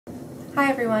Hi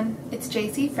everyone, it's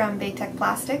JC from Baytech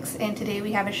Plastics, and today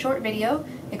we have a short video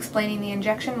explaining the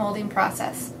injection molding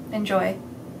process. Enjoy!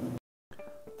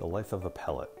 The life of a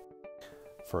pellet.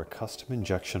 For a custom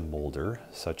injection molder,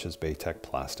 such as Baytech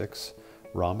Plastics,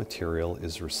 raw material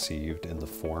is received in the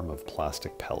form of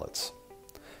plastic pellets.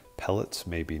 Pellets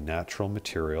may be natural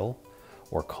material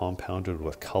or compounded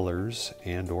with colors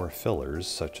and/or fillers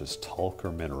such as talc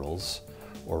or minerals,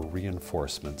 or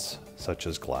reinforcements such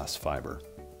as glass fiber.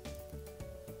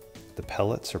 The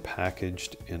pellets are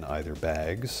packaged in either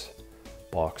bags,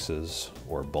 boxes,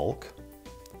 or bulk.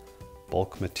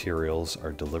 Bulk materials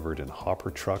are delivered in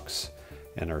hopper trucks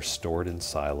and are stored in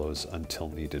silos until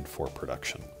needed for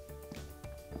production.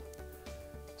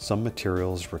 Some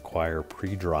materials require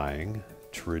pre-drying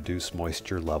to reduce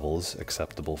moisture levels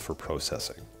acceptable for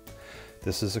processing.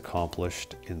 This is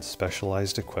accomplished in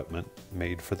specialized equipment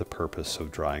made for the purpose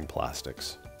of drying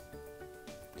plastics.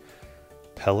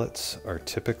 Pellets are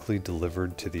typically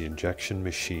delivered to the injection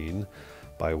machine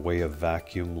by way of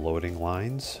vacuum loading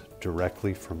lines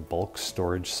directly from bulk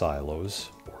storage silos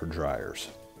or dryers.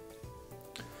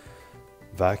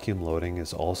 Vacuum loading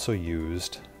is also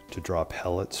used to draw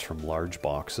pellets from large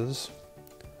boxes.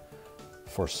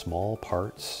 For small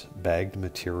parts, bagged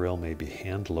material may be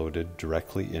hand-loaded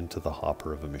directly into the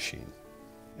hopper of a machine.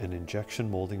 An injection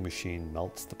molding machine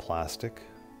melts the plastic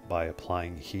by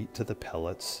applying heat to the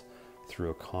pellets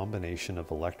through a combination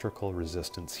of electrical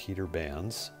resistance heater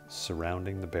bands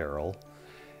surrounding the barrel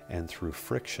and through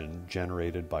friction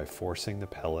generated by forcing the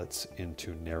pellets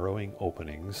into narrowing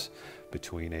openings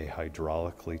between a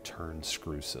hydraulically turned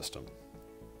screw system.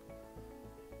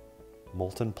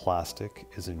 Molten plastic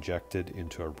is injected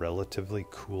into a relatively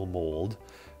cool mold,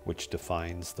 which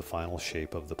defines the final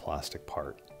shape of the plastic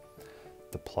part.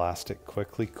 The plastic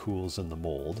quickly cools in the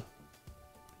mold.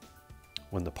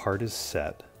 When the part is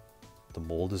set, the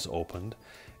mold is opened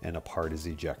and a part is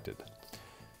ejected.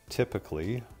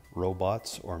 Typically,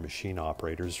 robots or machine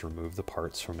operators remove the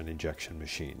parts from an injection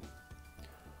machine.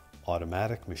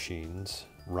 Automatic machines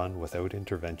run without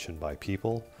intervention by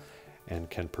people and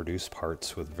can produce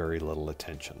parts with very little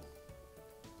attention.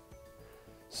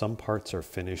 Some parts are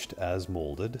finished as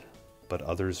molded, but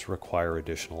others require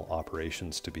additional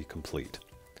operations to be complete.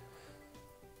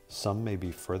 Some may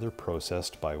be further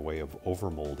processed by way of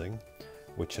overmolding,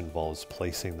 which involves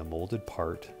placing the molded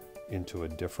part into a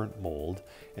different mold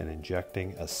and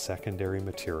injecting a secondary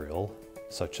material,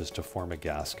 such as to form a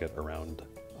gasket around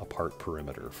a part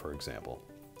perimeter, for example.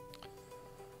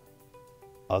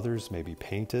 Others may be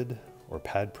painted or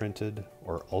pad printed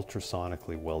or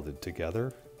ultrasonically welded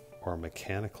together or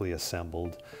mechanically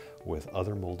assembled with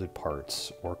other molded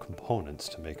parts or components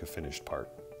to make a finished part.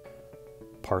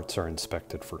 Parts are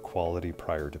inspected for quality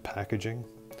prior to packaging.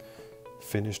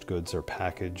 Finished goods are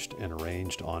packaged and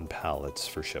arranged on pallets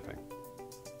for shipping.